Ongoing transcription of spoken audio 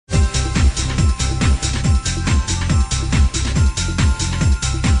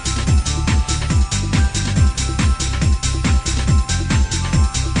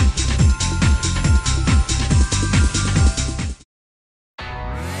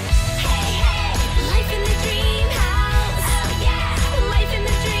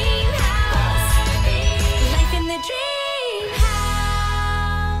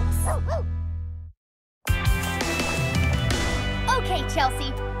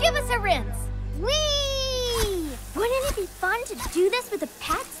Give us a rinse. Whee! Wouldn't it be fun to do this with the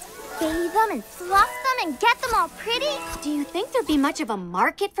pets? Bathe them and fluff them and get them all pretty? Do you think there'd be much of a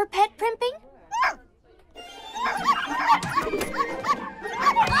market for pet primping?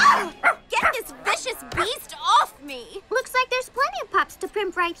 Get this vicious beast off me! Looks like there's plenty of pups to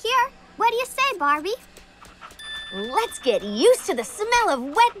primp right here. What do you say, Barbie? Let's get used to the smell of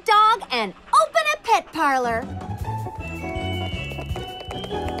wet dog and open a pet parlor.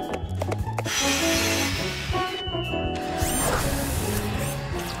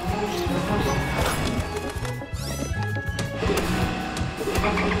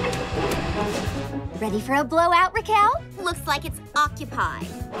 Ready for a blowout, Raquel? Looks like it's occupied.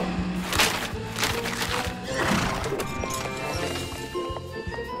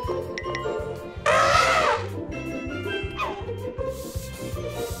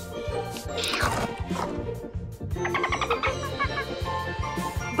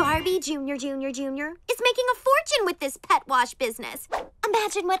 Barbie Jr. is making a fortune with this pet wash business.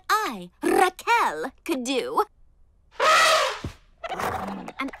 Imagine what I, Raquel, could do.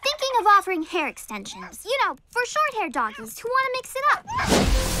 I'm thinking of offering hair extensions. You know, for short-haired doggies who want to mix it up.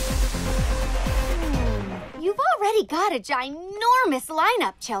 You've already got a ginormous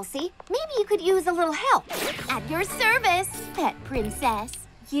lineup, Chelsea. Maybe you could use a little help. At your service, pet princess.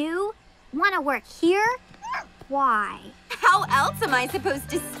 You want to work here? Why? How else am I supposed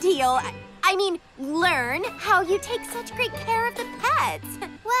to steal? I mean, learn how you take such great care of the pets.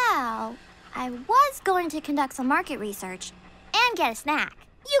 Well, I was going to conduct some market research and get a snack.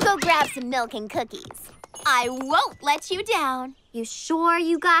 You go grab some milk and cookies. I won't let you down. You sure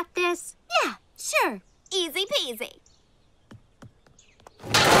you got this? Yeah, sure. Easy peasy.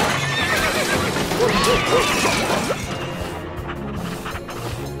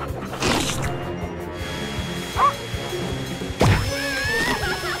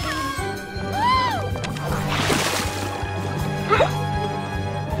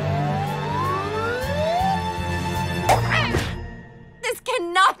 This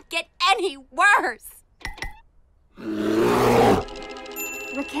cannot get any worse.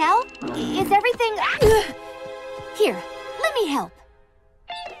 Raquel, is everything... Here, let me help.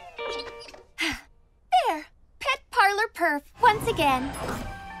 There, pet parlor perf once again.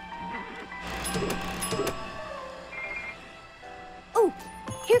 Ooh,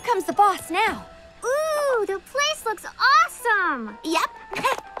 here comes the boss now. Ooh, the place looks awesome. Yep,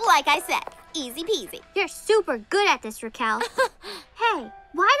 like I said, easy peasy. You're super good at this, Raquel. Hey,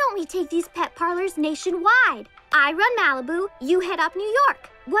 why don't we take these pet parlors nationwide? I run Malibu, you head up New York.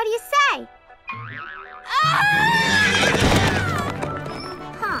 What do you say?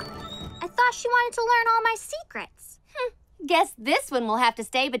 Huh, I thought she wanted to learn all my secrets. Guess this one will have to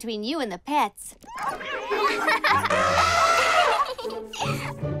stay between you and the pets.